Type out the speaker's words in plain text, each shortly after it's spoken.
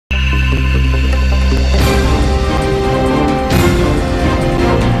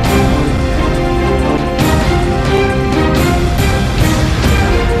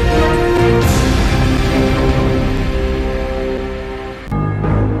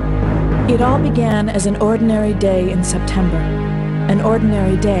It all began as an ordinary day in September. An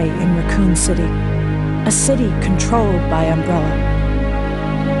ordinary day in Raccoon City. A city controlled by Umbrella.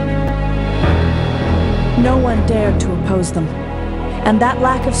 No one dared to oppose them, and that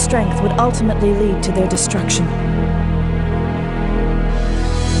lack of strength would ultimately lead to their destruction.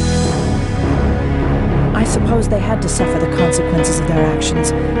 I suppose they had to suffer the consequences of their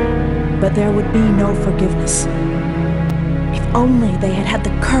actions, but there would be no forgiveness. If only they had had the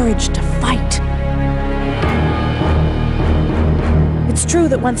courage to fight. It's true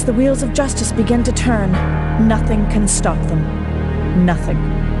that once the wheels of justice begin to turn, nothing can stop them. Nothing.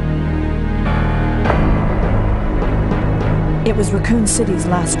 It was Raccoon City's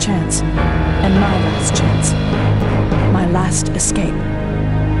last chance, and my last chance. My last escape.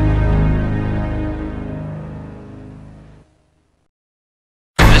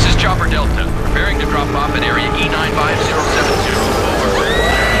 This is Chopper Delta, preparing to drop off at area E95072. Over.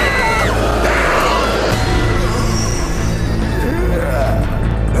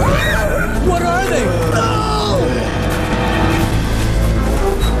 What are they? No!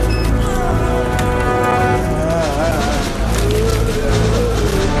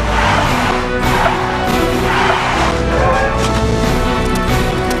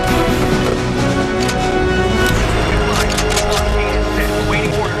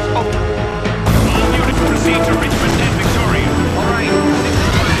 Waiting orders. Over. All units proceed to Richmond and Victoria. All right.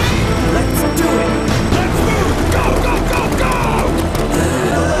 Let's do it! Let's move! Go, go, go, go!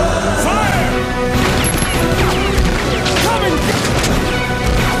 Fire! Coming!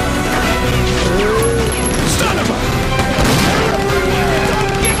 Son of a...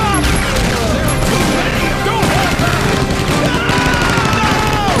 Don't give up! Too many! Don't hurt her!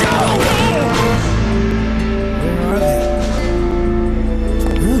 Go! Where are they?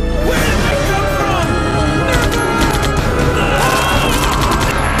 Where did they come from?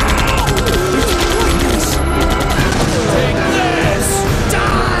 Take this!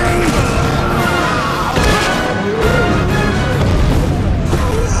 Die!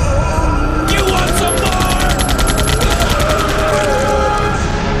 You want some more?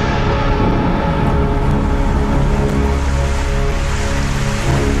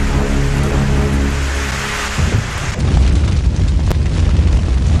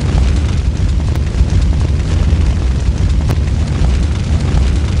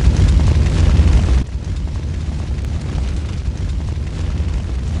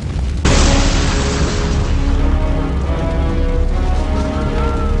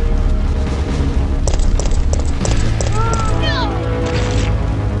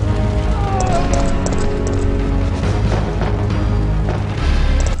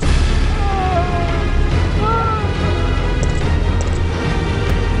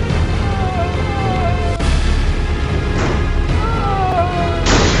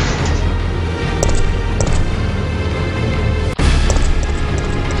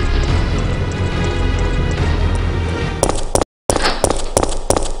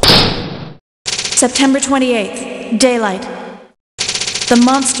 September 28th, daylight. The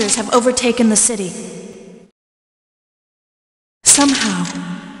monsters have overtaken the city. Somehow,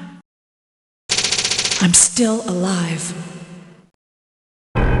 I'm still alive.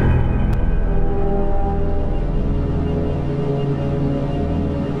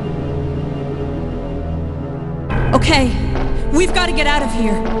 Okay, we've got to get out of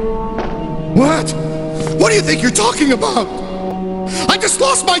here. What? What do you think you're talking about? I just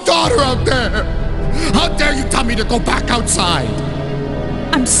lost my daughter out there! How dare you tell me to go back outside?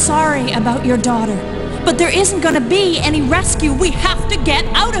 I'm sorry about your daughter, but there isn't gonna be any rescue. We have to get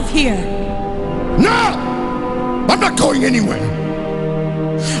out of here! No! I'm not going anywhere!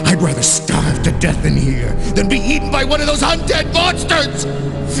 I'd rather starve to death in here than be eaten by one of those undead monsters!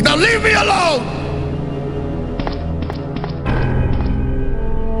 Now leave me alone!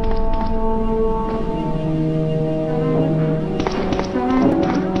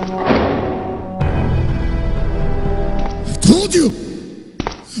 Told you!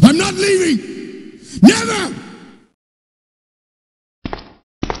 I'm not leaving! Never!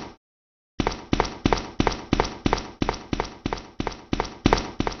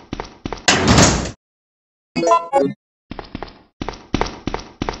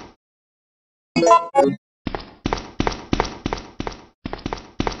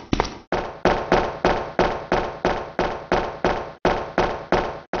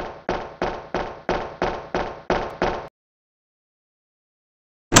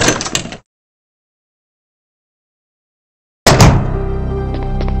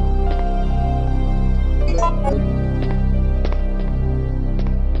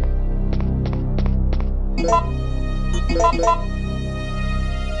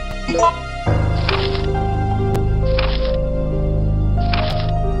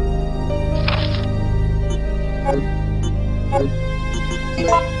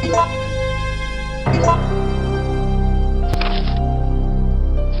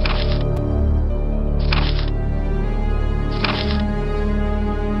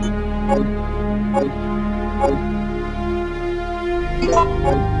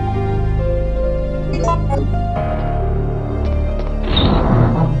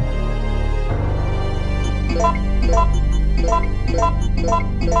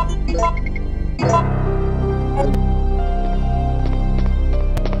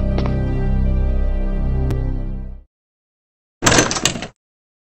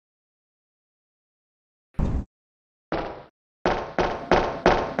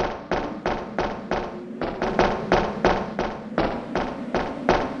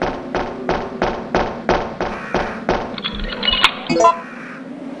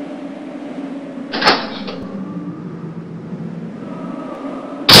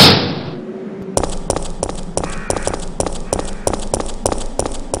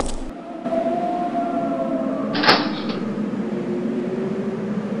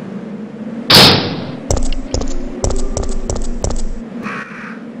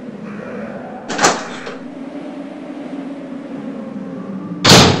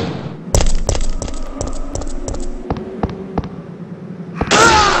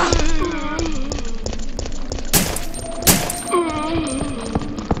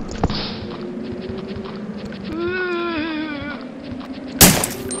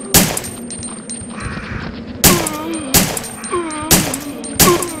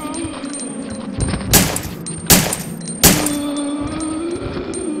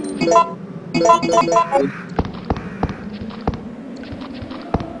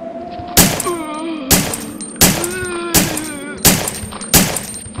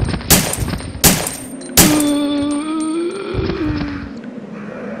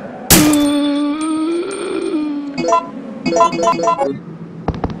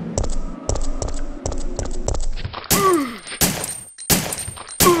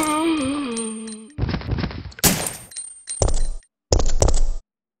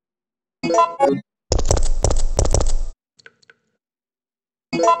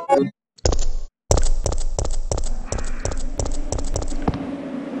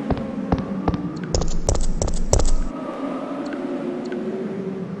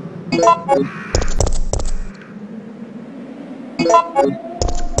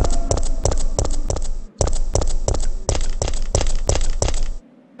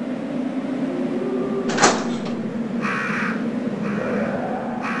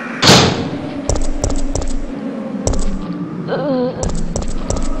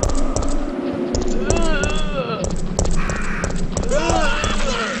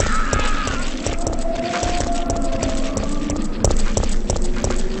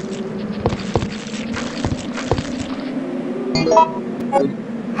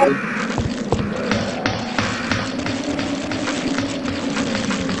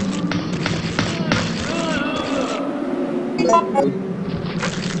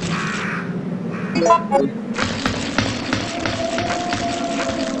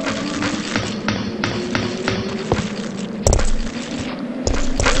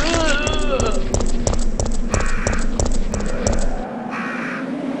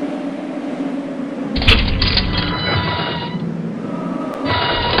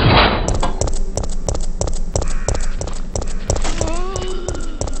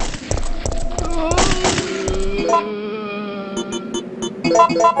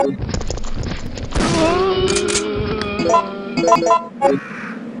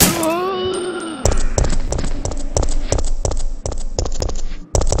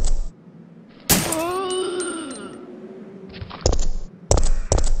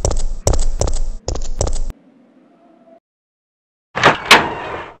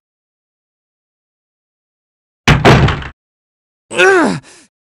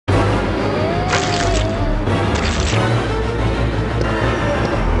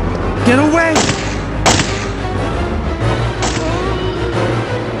 Get away!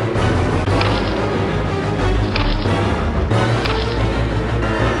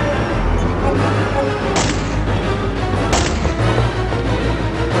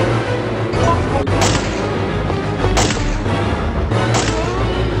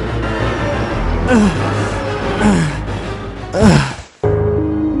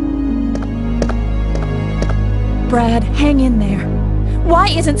 Brad, hang in there. Why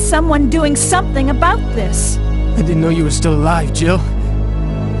isn't someone doing something about this? I didn't know you were still alive, Jill.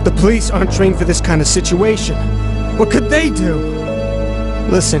 The police aren't trained for this kind of situation. What could they do?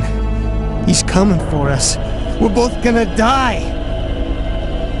 Listen, He's coming for us. We're both gonna die.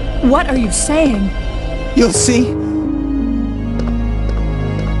 What are you saying? You'll see.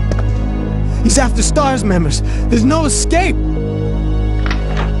 He's after STARS members. There's no escape.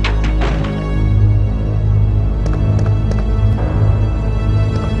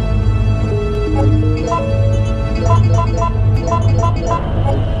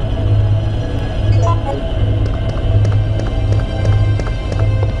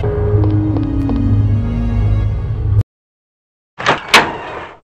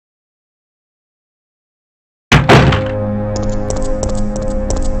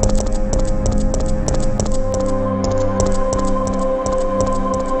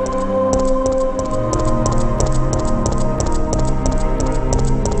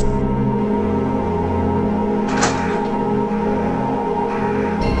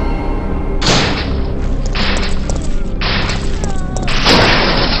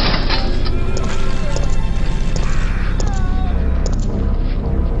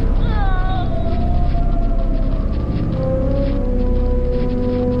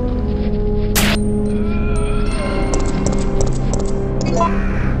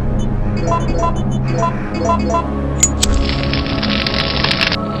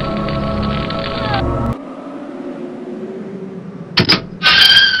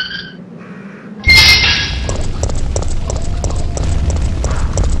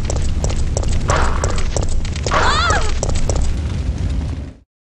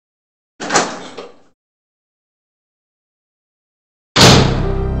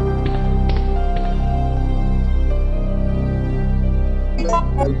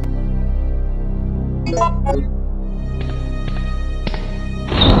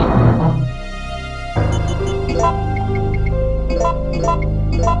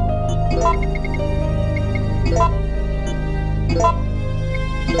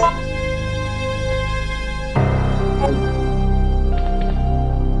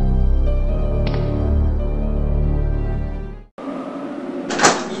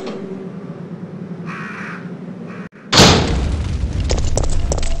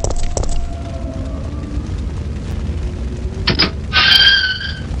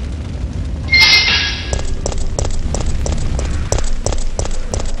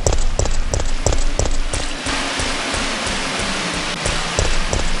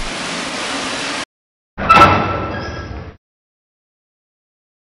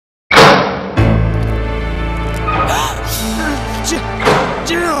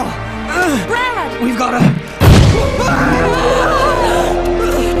 We've got to...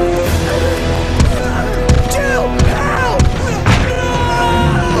 Jill! Help!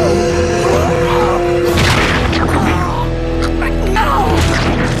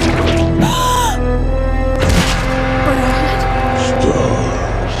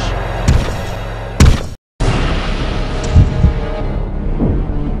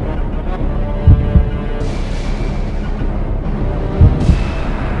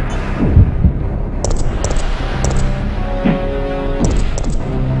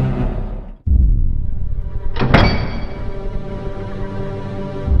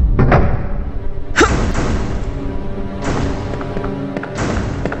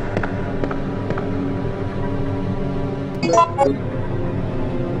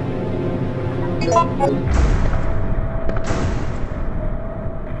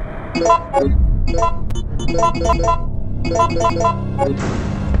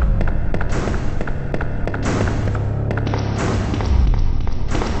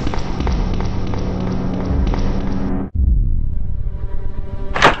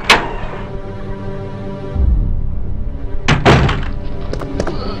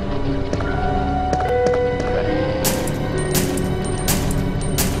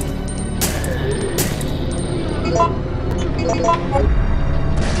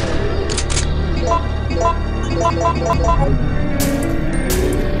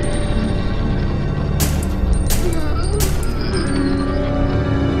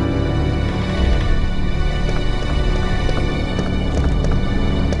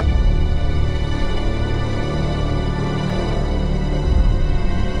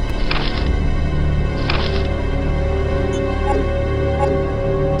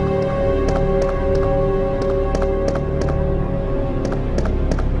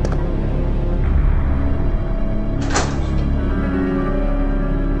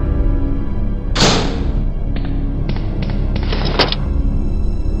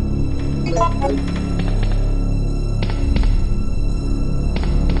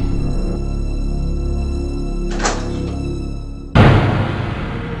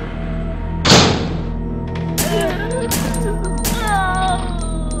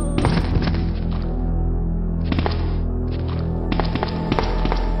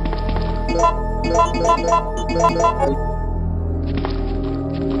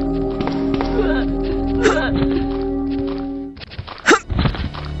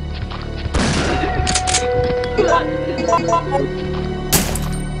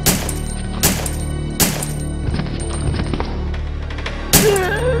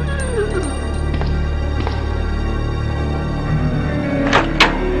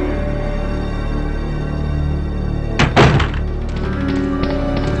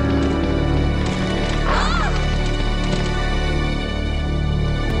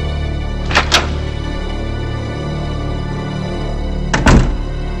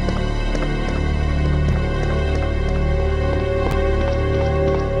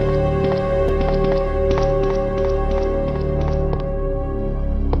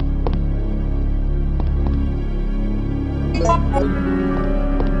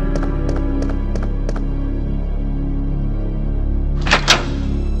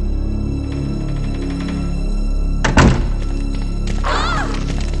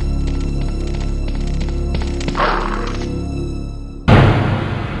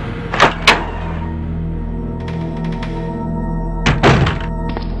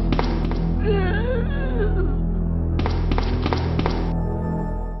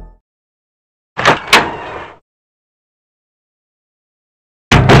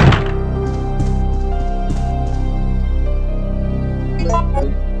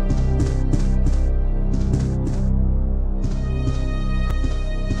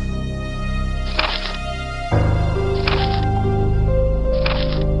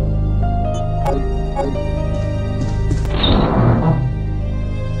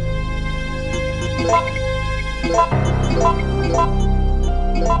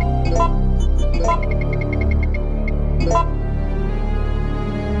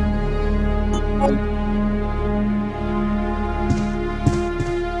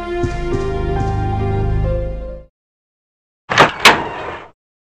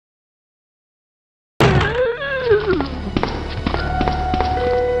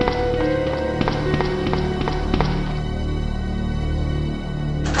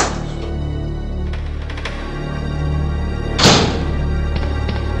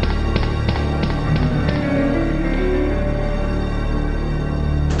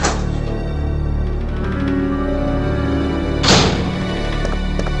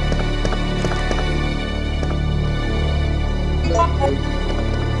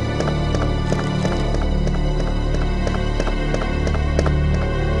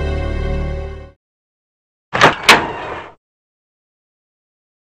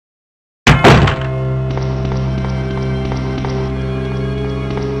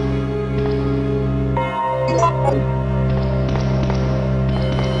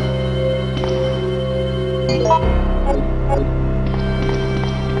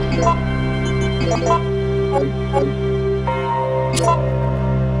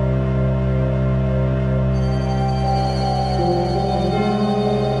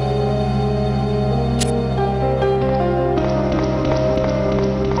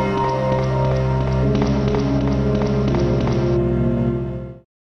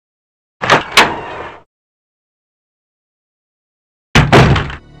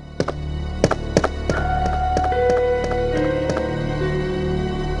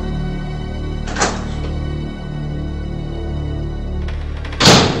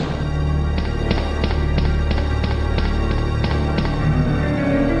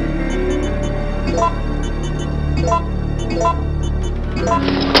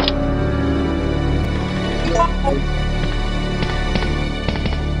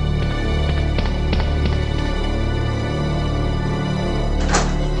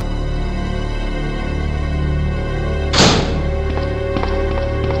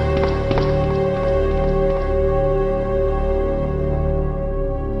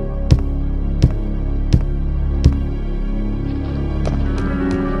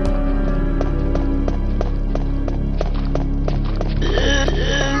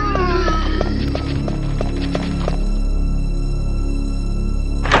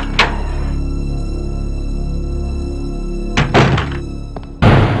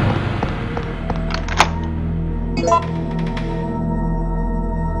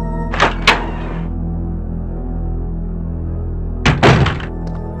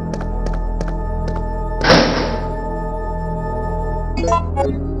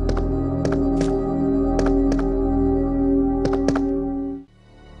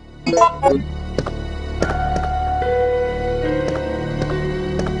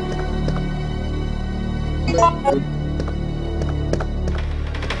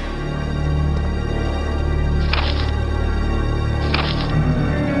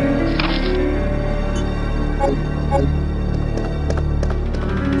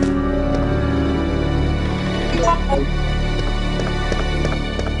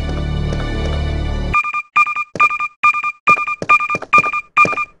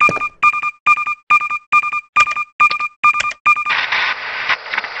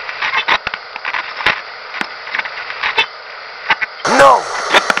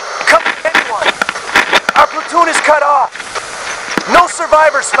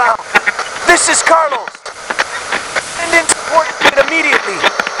 survivors found. This is Carlos. Send in support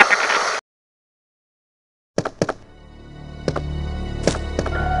immediately.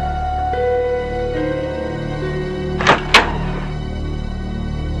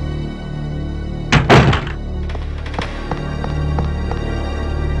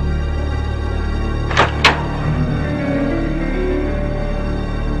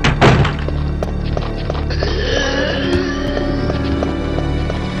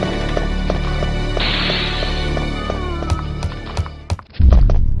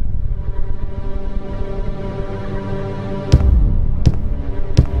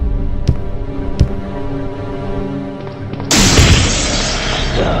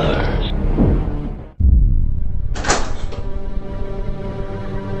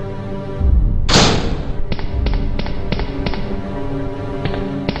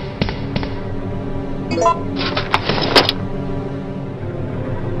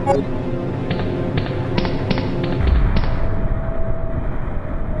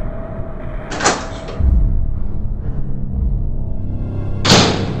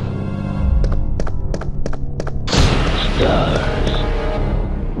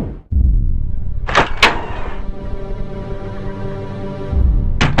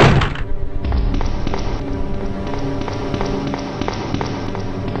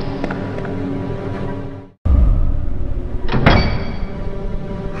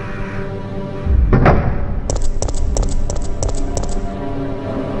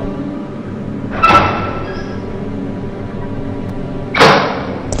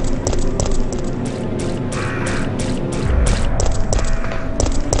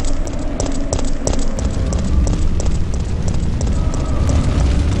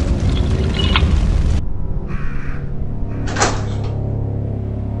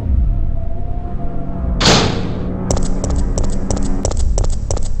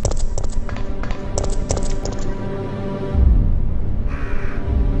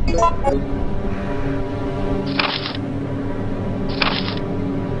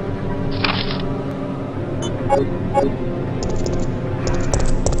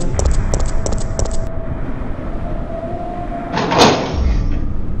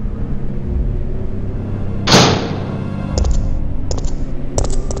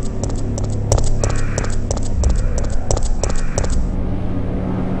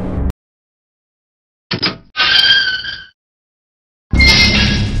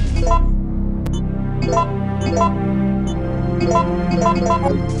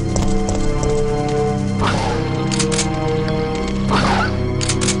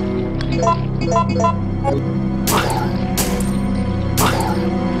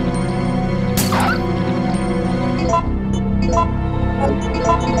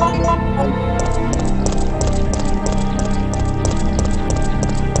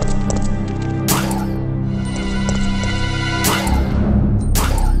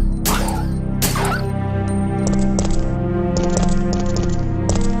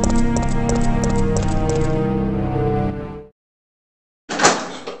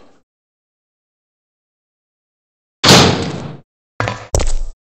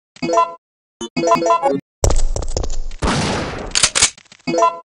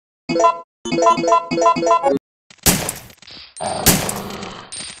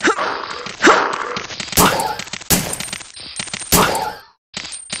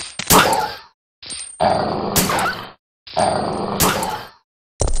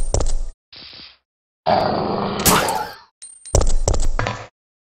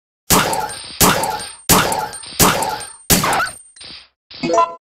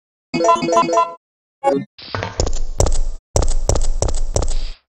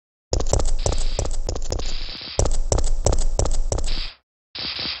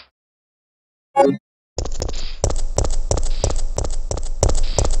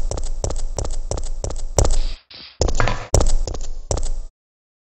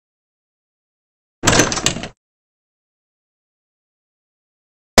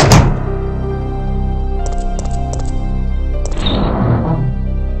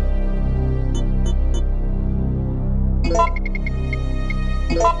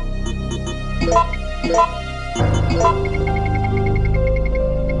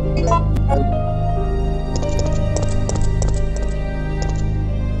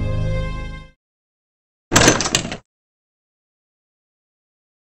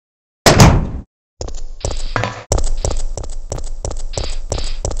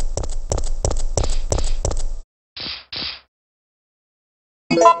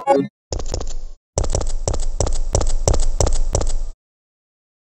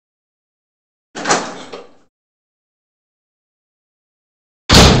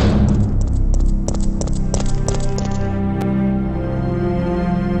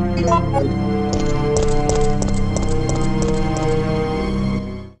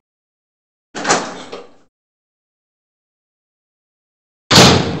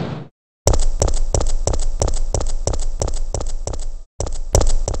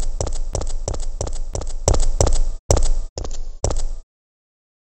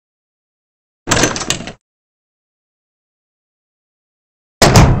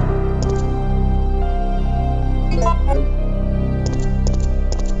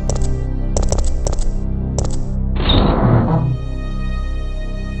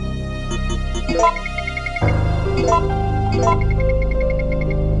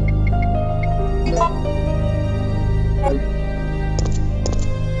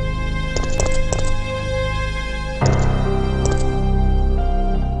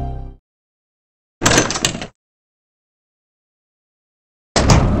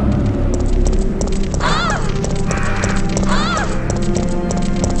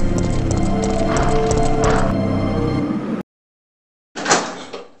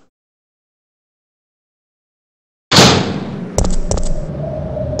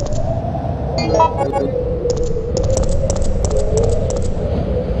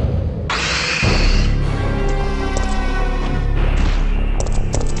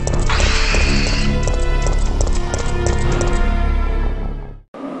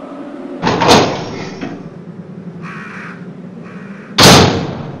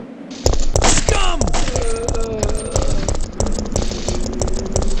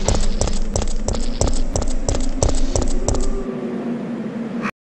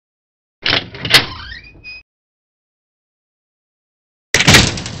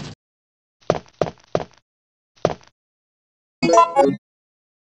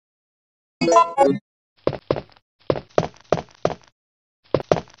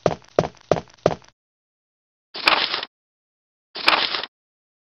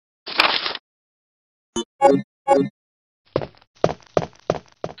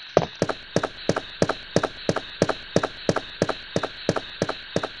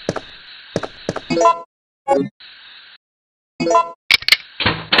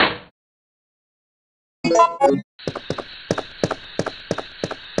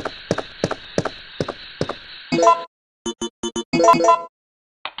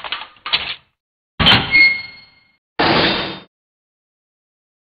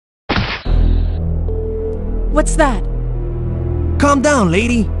 What's that? Calm down,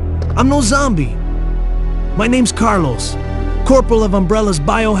 lady. I'm no zombie. My name's Carlos, Corporal of Umbrella's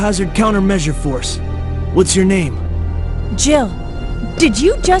Biohazard Countermeasure Force. What's your name? Jill, did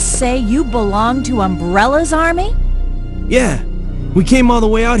you just say you belong to Umbrella's army? Yeah, we came all the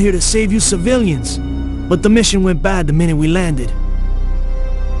way out here to save you civilians, but the mission went bad the minute we landed.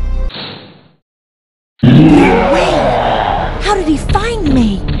 Wait! How did he find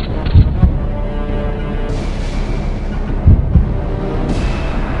me?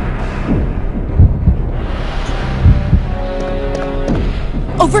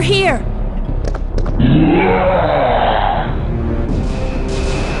 Over here!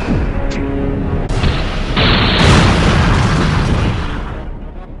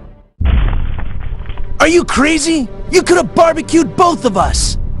 Are you crazy? You could have barbecued both of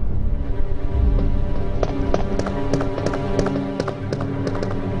us!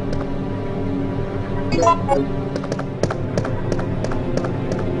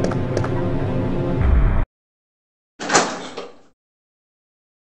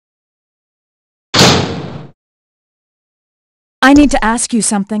 I need to ask you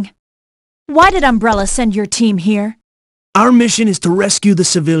something. Why did Umbrella send your team here? Our mission is to rescue the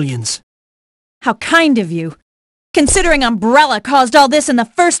civilians. How kind of you. Considering Umbrella caused all this in the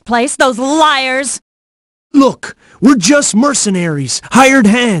first place, those liars! Look, we're just mercenaries, hired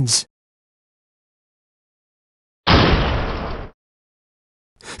hands.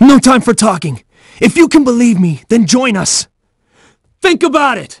 No time for talking. If you can believe me, then join us. Think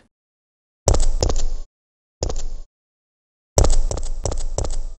about it!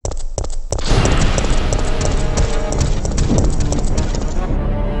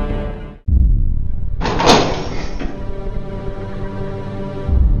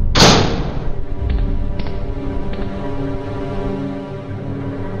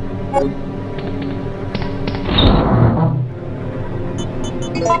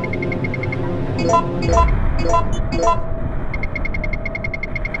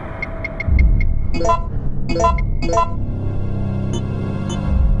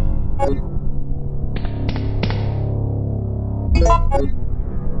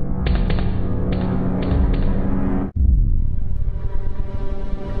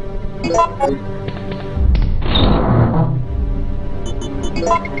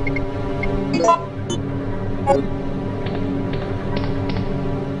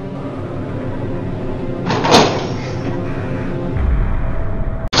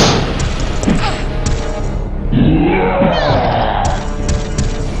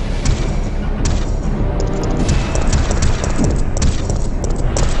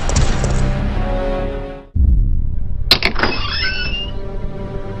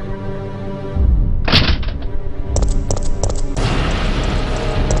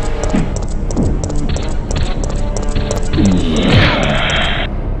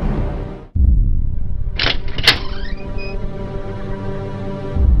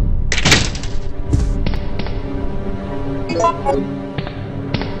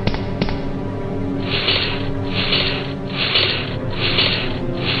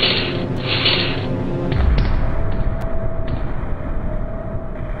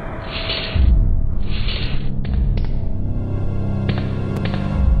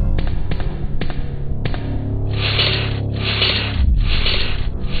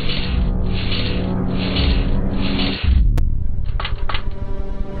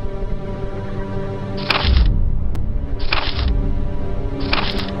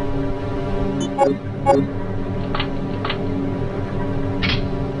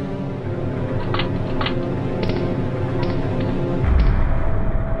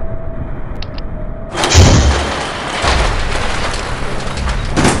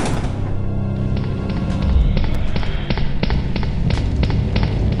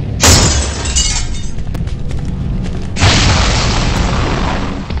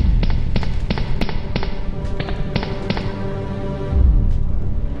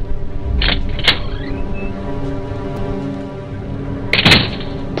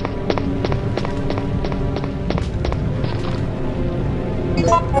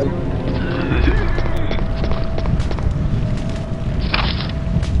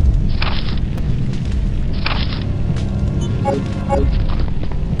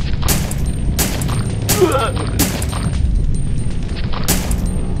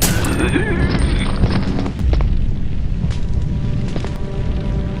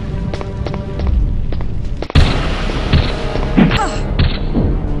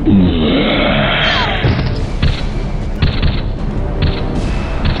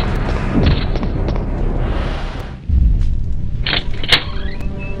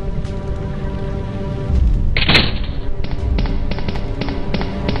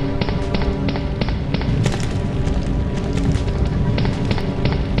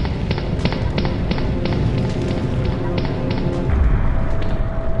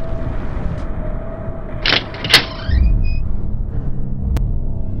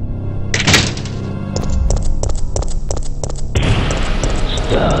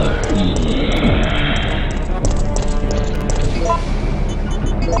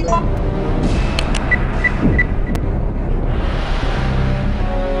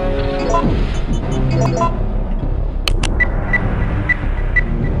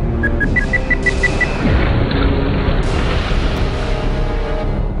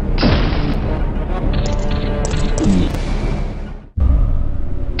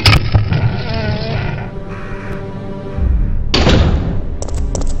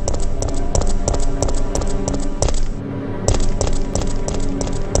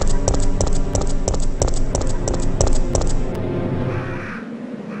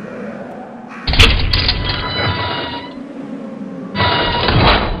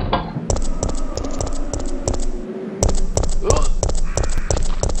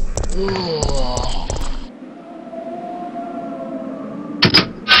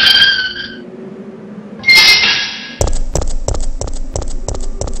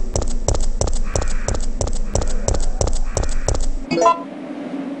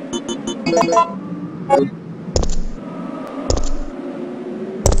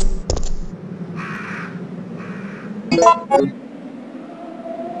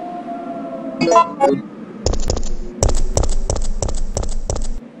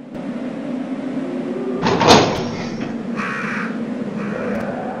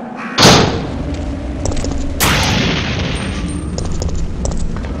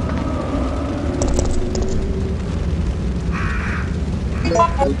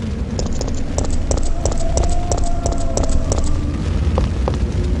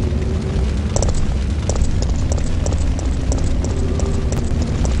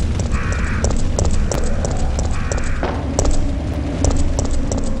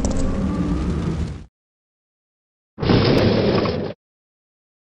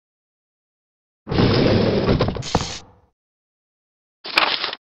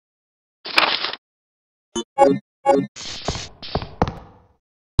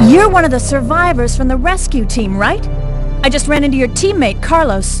 You're one of the survivors from the rescue team, right? I just ran into your teammate,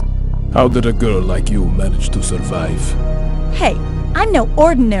 Carlos. How did a girl like you manage to survive? Hey, I'm no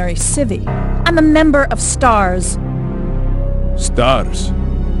ordinary civvy. I'm a member of STARS. STARS?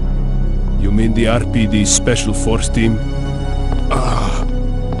 You mean the RPD Special Force Team?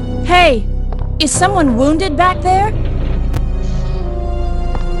 Hey, is someone wounded back there?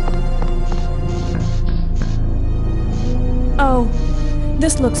 Oh,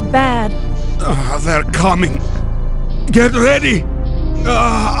 this looks bad. They're coming. Get ready!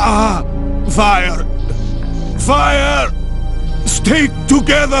 Fire! Fire! Stay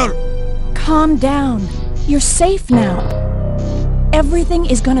together! Calm down. You're safe now. Everything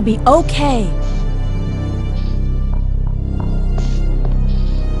is gonna be okay.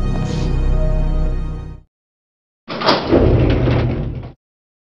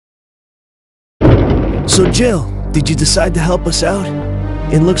 So Jill, did you decide to help us out?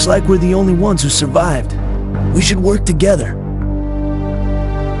 It looks like we're the only ones who survived. We should work together.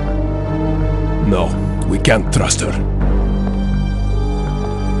 No, we can't trust her.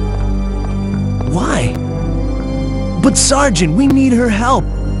 Why? But Sergeant, we need her help.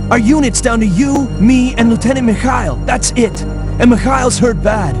 Our unit's down to you, me, and Lieutenant Mikhail. That's it. And Mikhail's hurt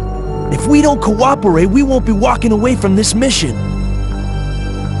bad. If we don't cooperate, we won't be walking away from this mission.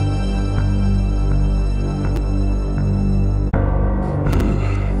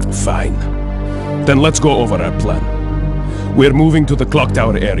 Fine. Then let's go over our plan. We're moving to the clock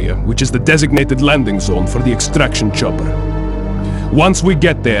tower area, which is the designated landing zone for the extraction chopper. Once we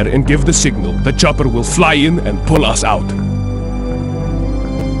get there and give the signal, the chopper will fly in and pull us out.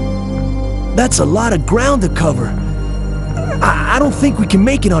 That's a lot of ground to cover. I don't think we can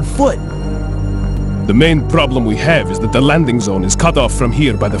make it on foot. The main problem we have is that the landing zone is cut off from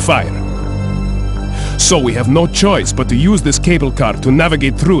here by the fire. So we have no choice but to use this cable car to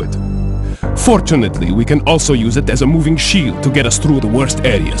navigate through it. Fortunately, we can also use it as a moving shield to get us through the worst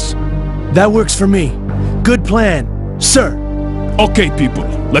areas. That works for me. Good plan, sir. Okay, people,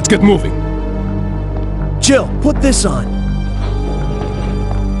 let's get moving. Jill, put this on.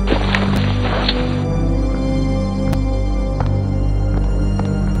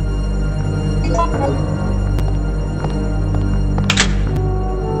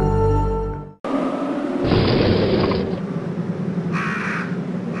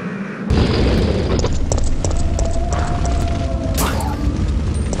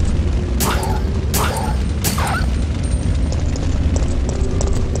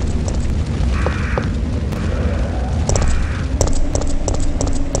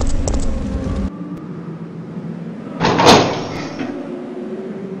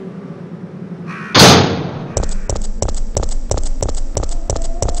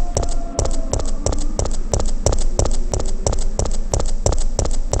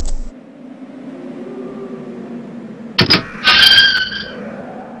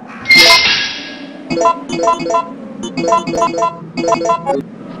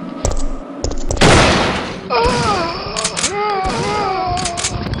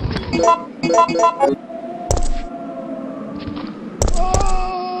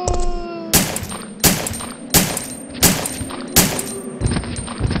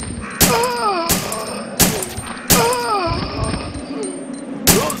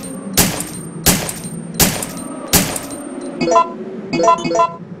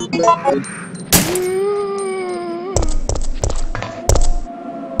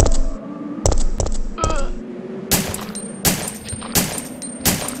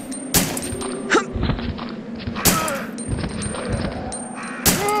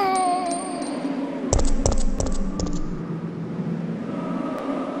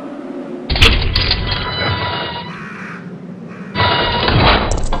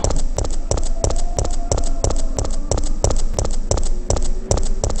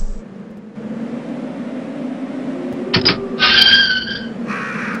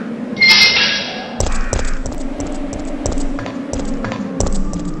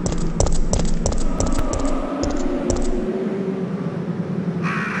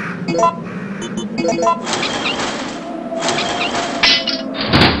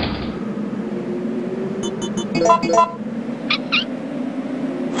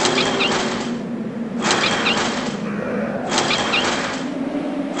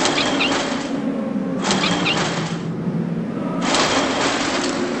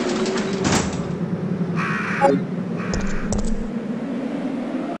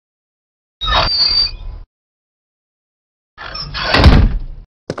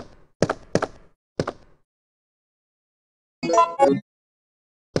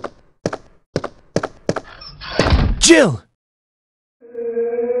 Jill!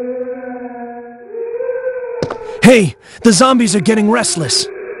 Hey, the zombies are getting restless.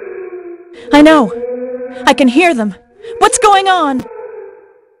 I know. I can hear them. What's going on?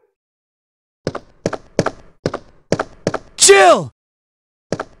 Jill!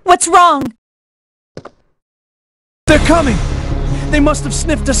 What's wrong? They're coming! They must have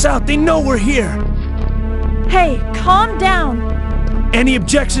sniffed us out. They know we're here. Hey, calm down. Any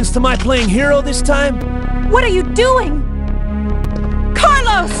objections to my playing hero this time? What are you doing?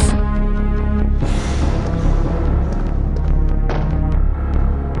 Carlos!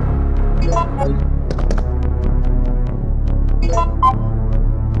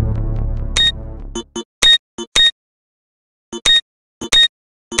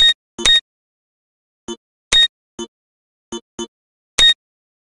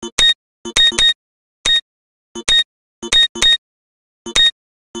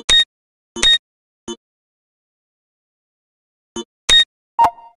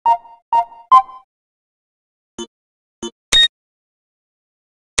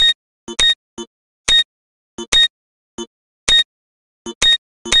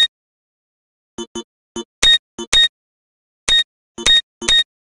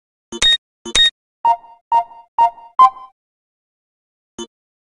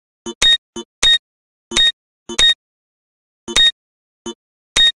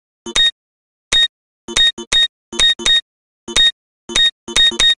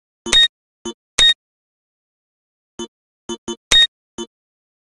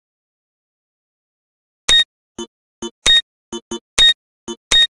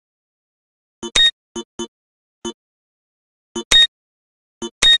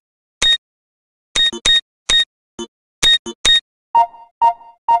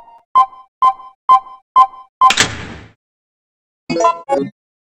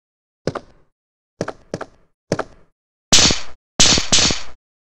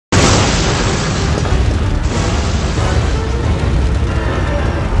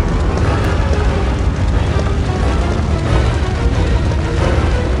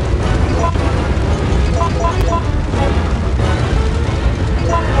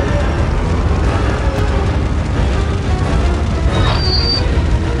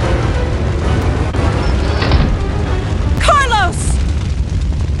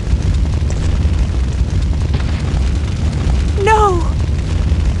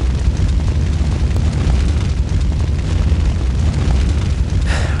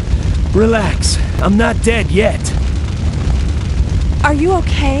 Relax. I'm not dead yet. Are you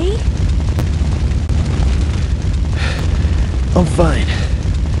okay? I'm fine.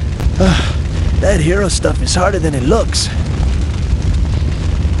 That hero stuff is harder than it looks.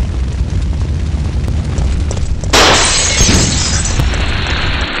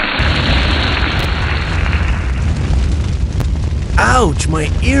 Ouch, my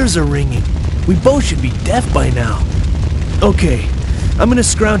ears are ringing. We both should be deaf by now. Okay, I'm gonna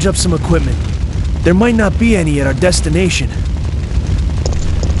scrounge up some equipment. There might not be any at our destination.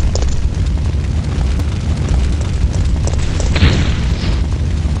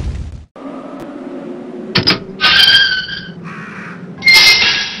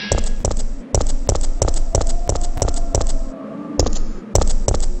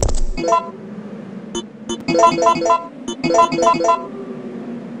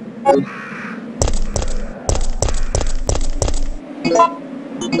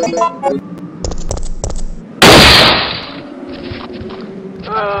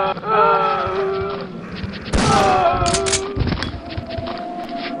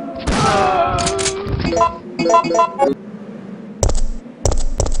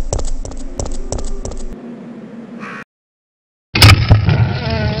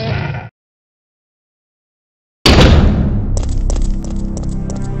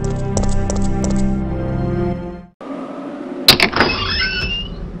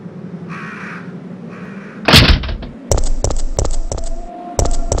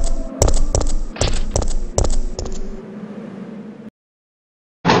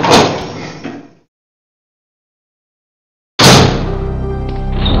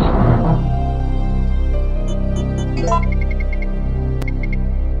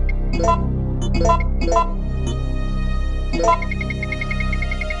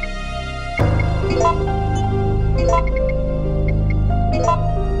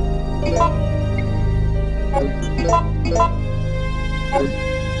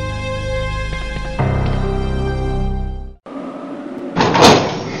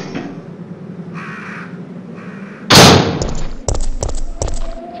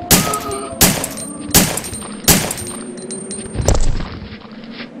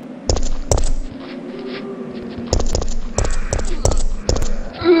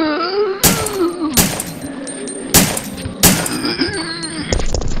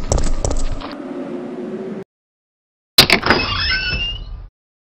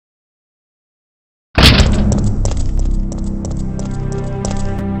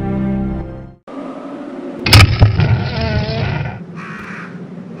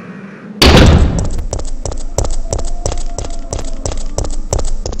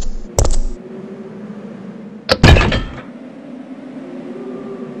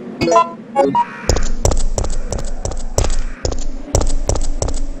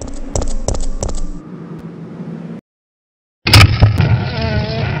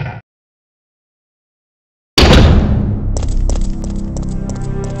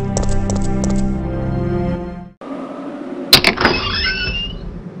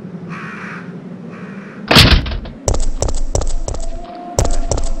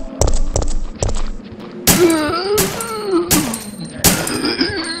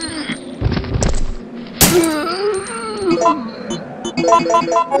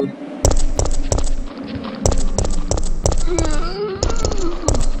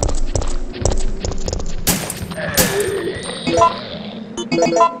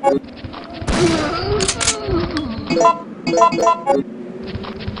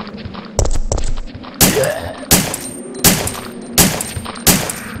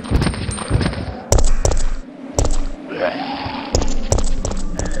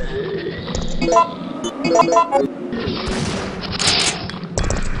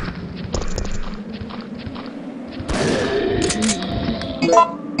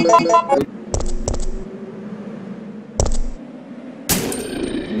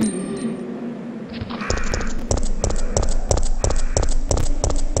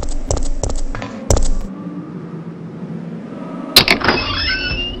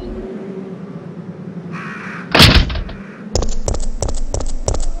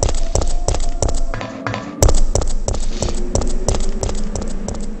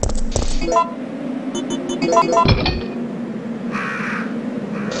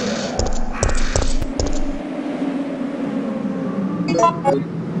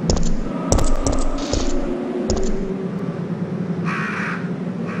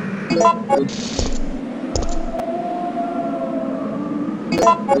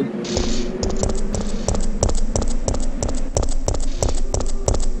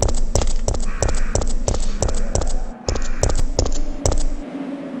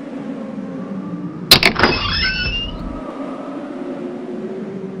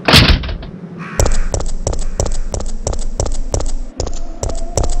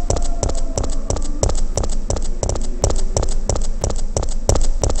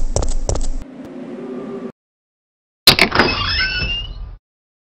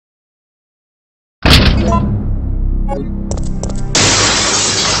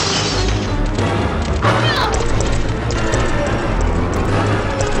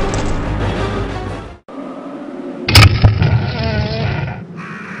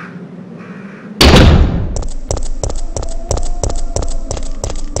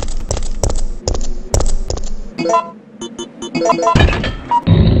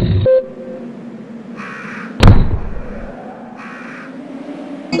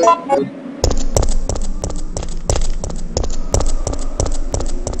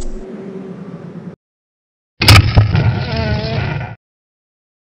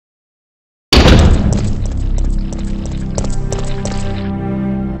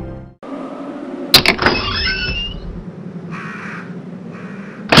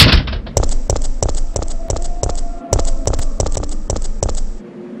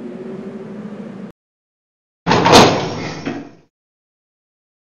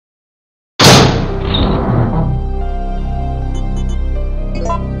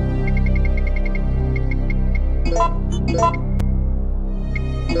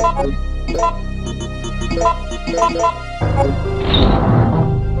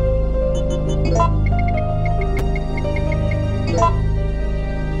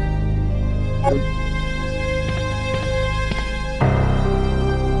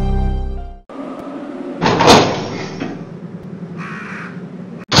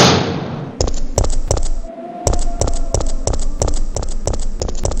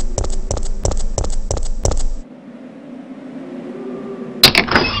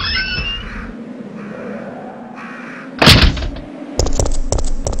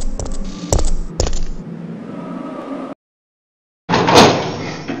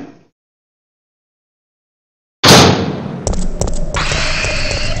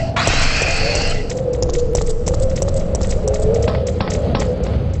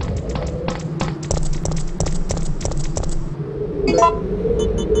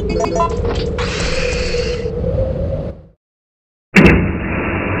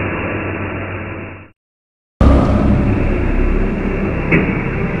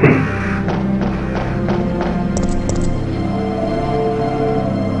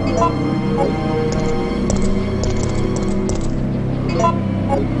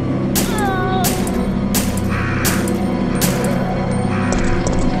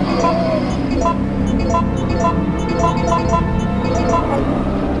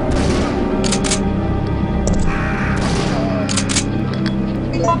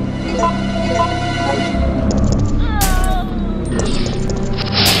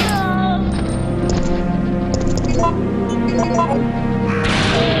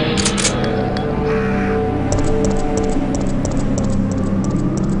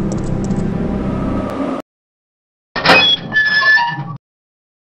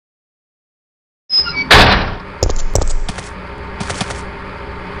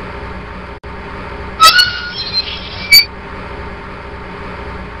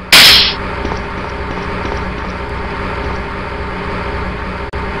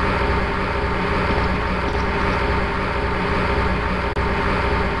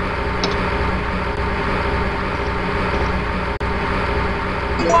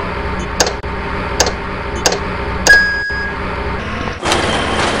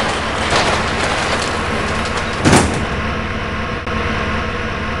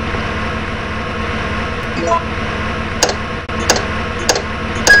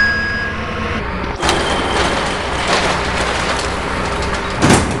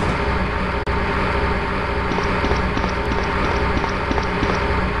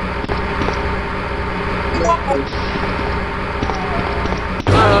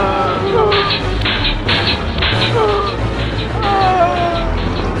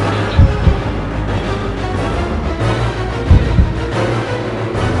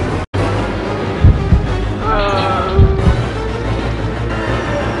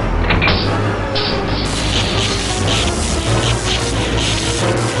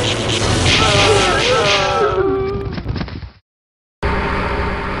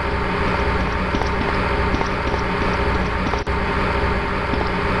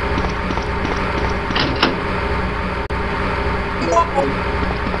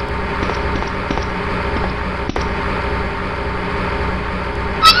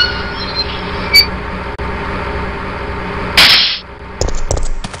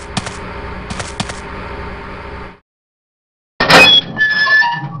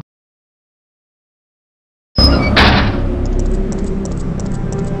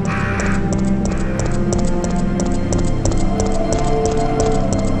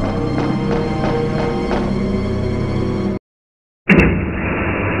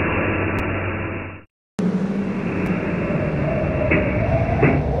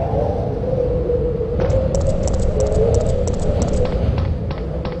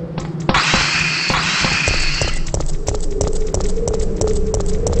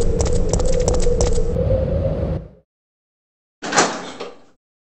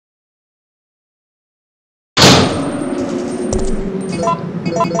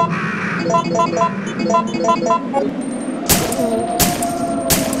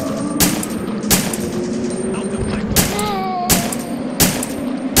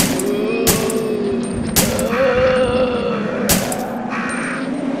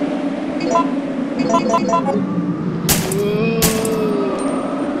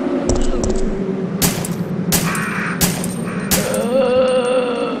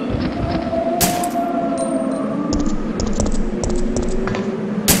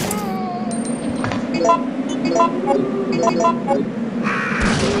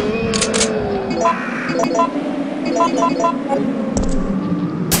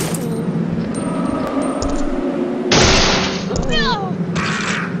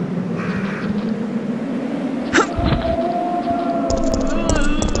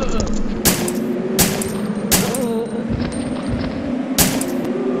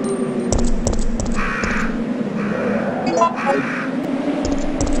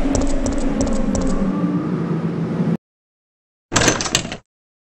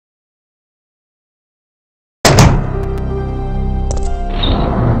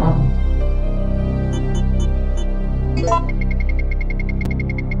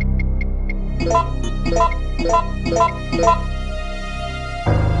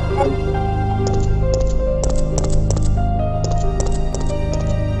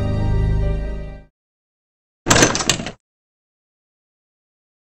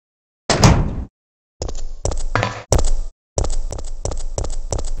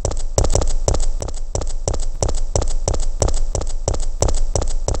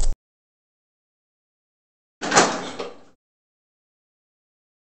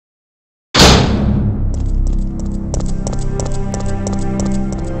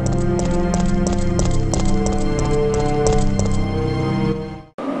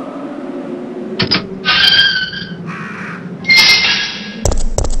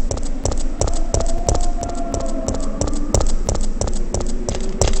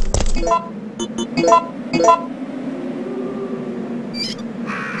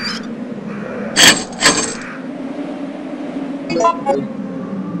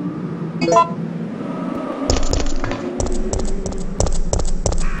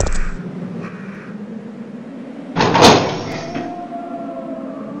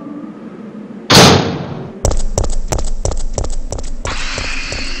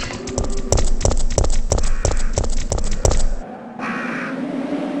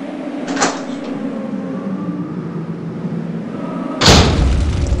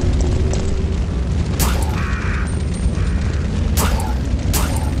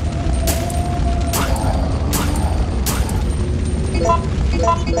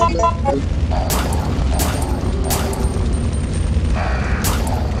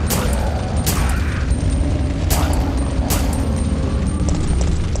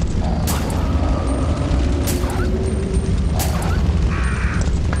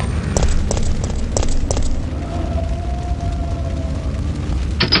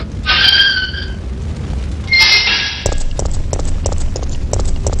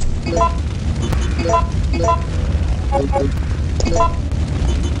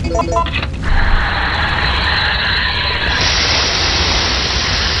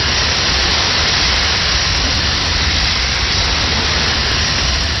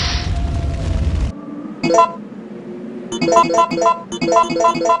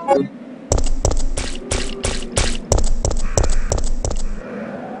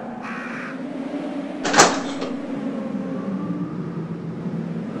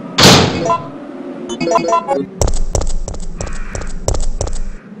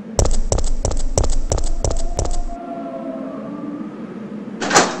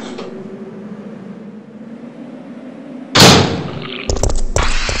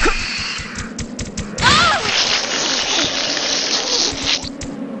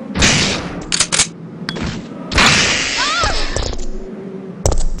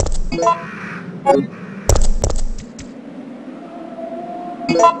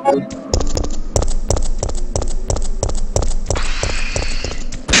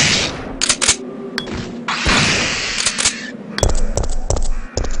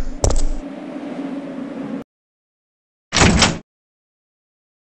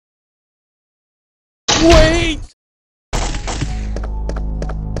 Wait!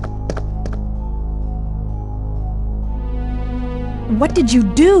 What did you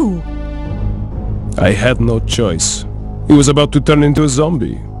do? I had no choice. He was about to turn into a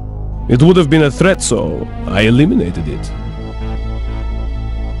zombie. It would have been a threat, so I eliminated it.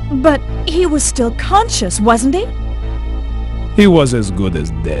 But he was still conscious, wasn't he? He was as good as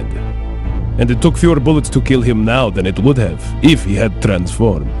dead. And it took fewer bullets to kill him now than it would have if he had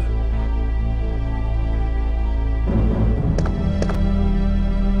transformed.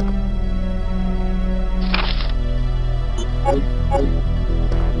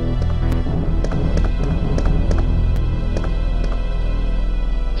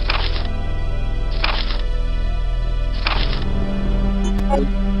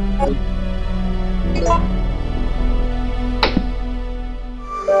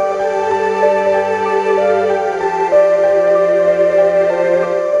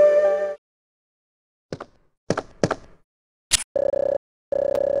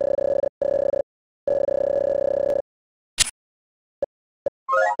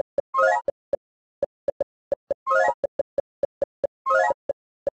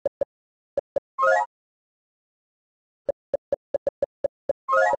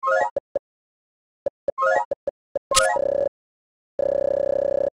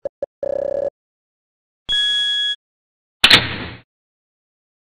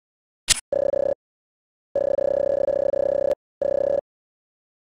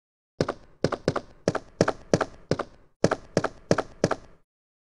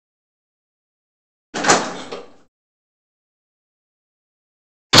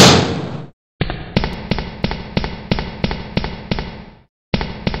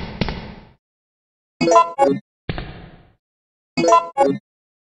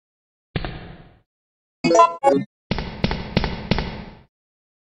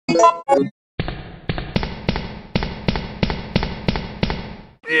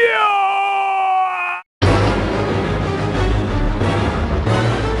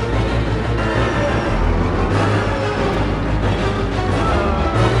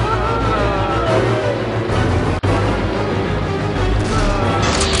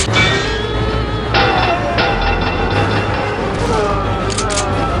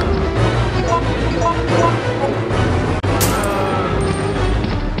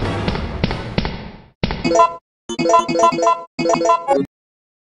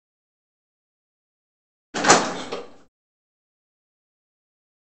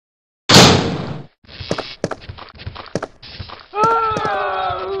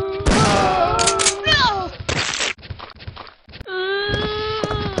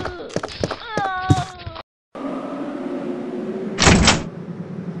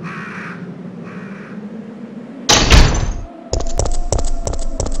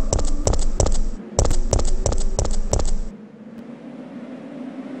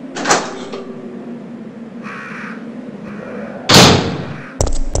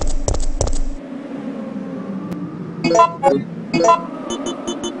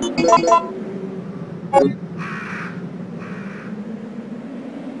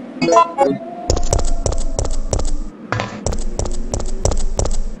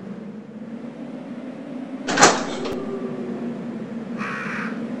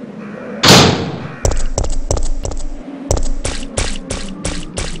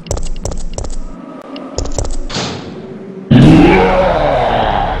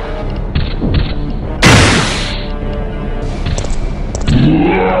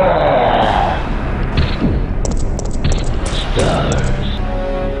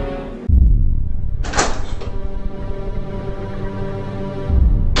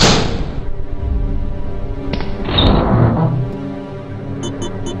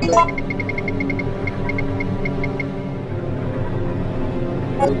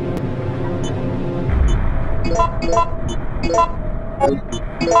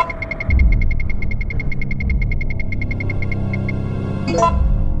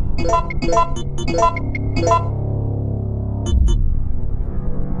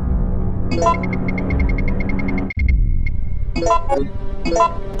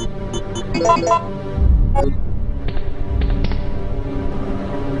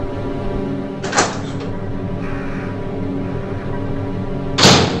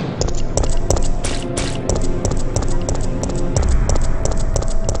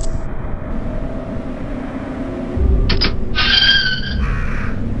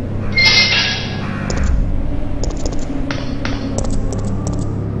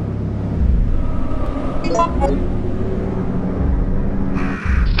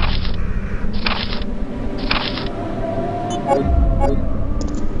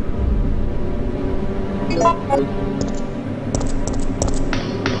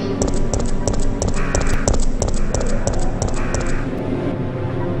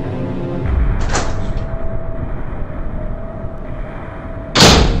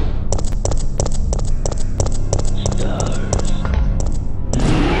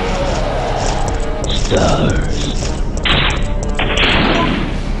 Stars.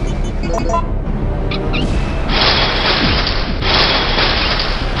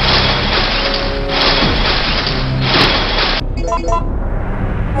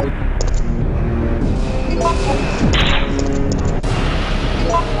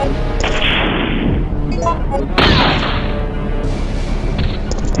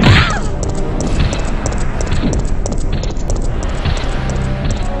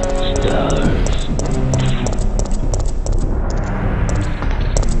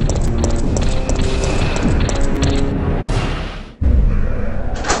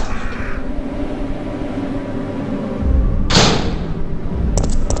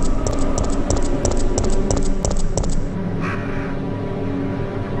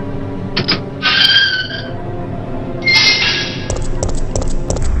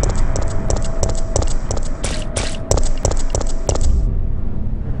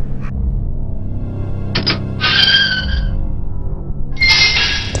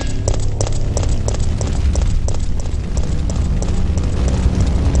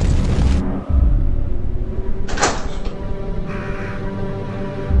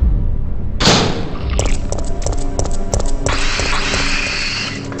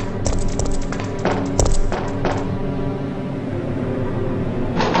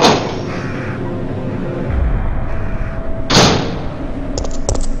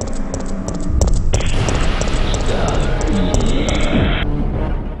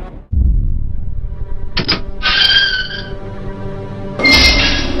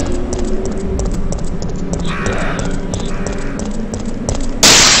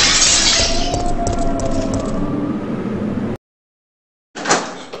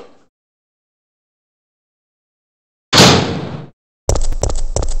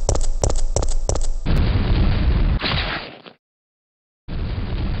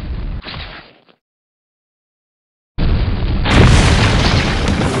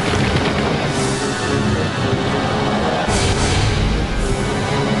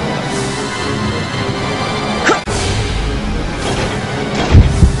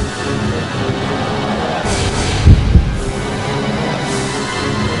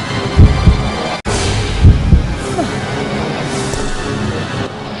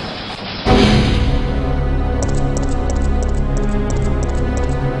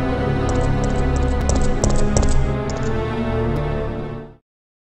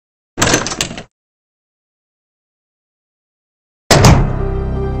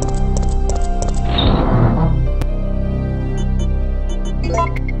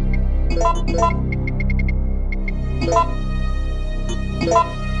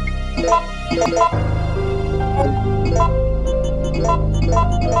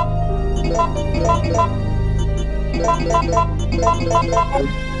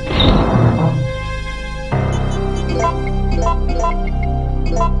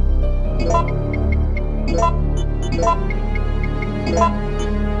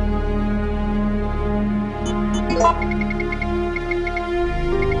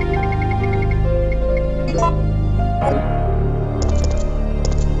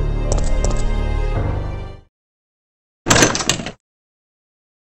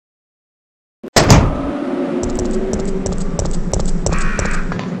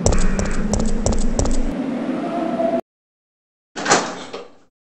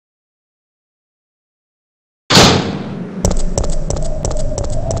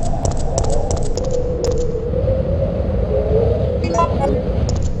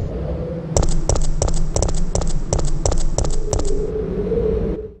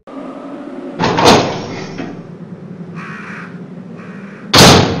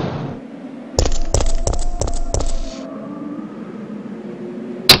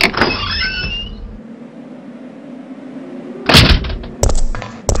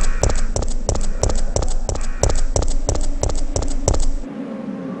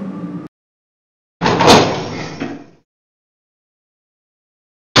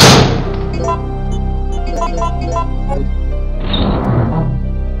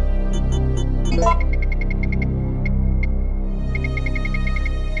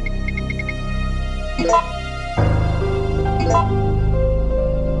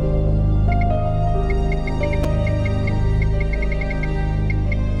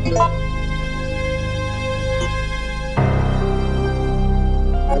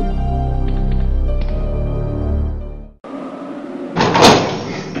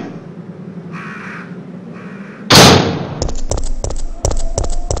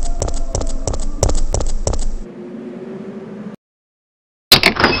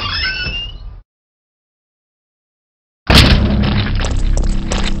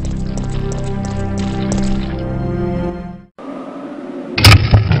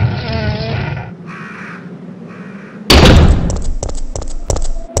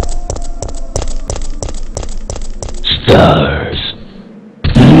 Stars.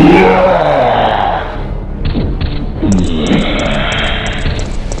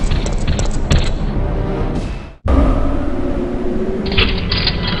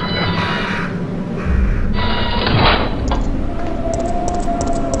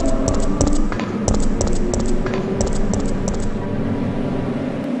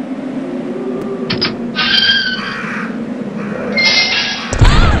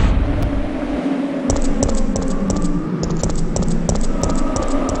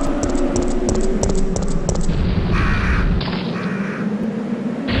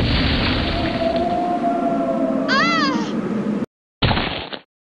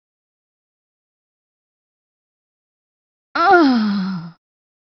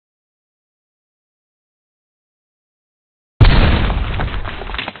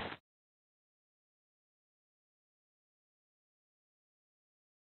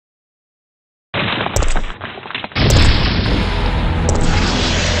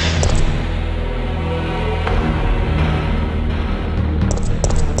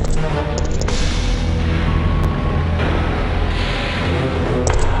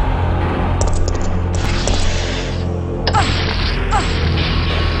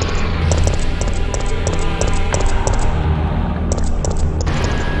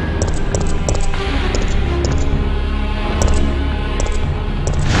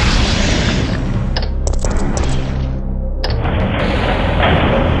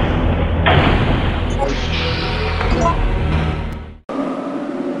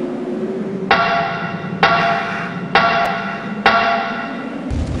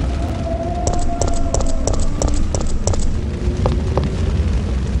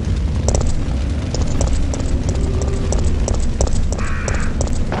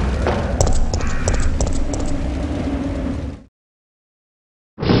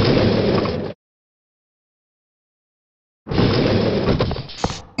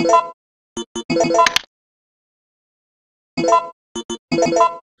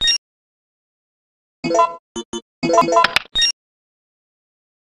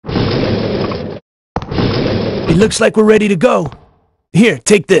 It looks like we're ready to go. Here,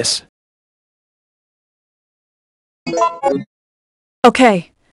 take this.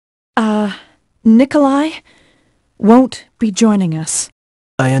 Okay. Nikolai won't be joining us.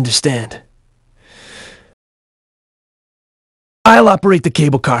 I understand. I'll operate the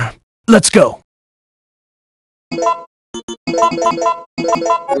cable car. Let's go.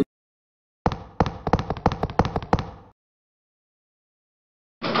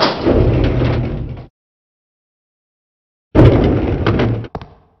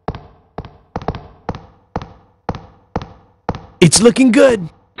 It's looking good.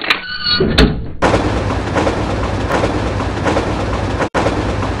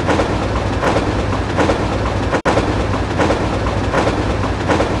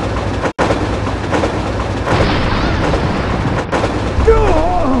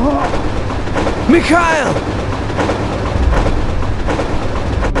 Mikhail!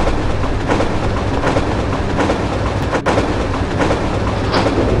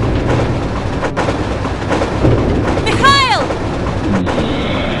 Mikhail!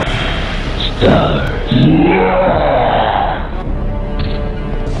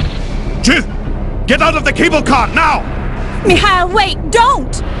 Jill! Get out of the cable car, now! Mikhail, wait!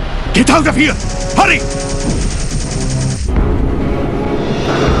 Don't! Get out of here! Hurry!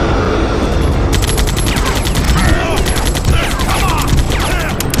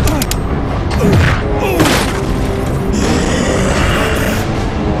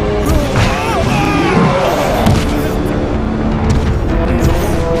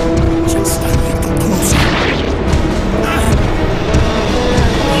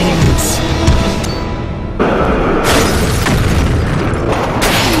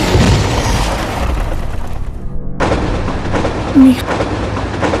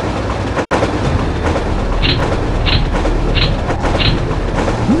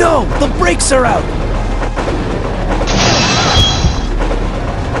 No! The brakes are out!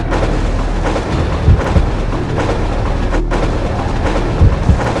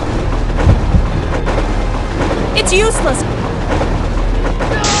 It's useless!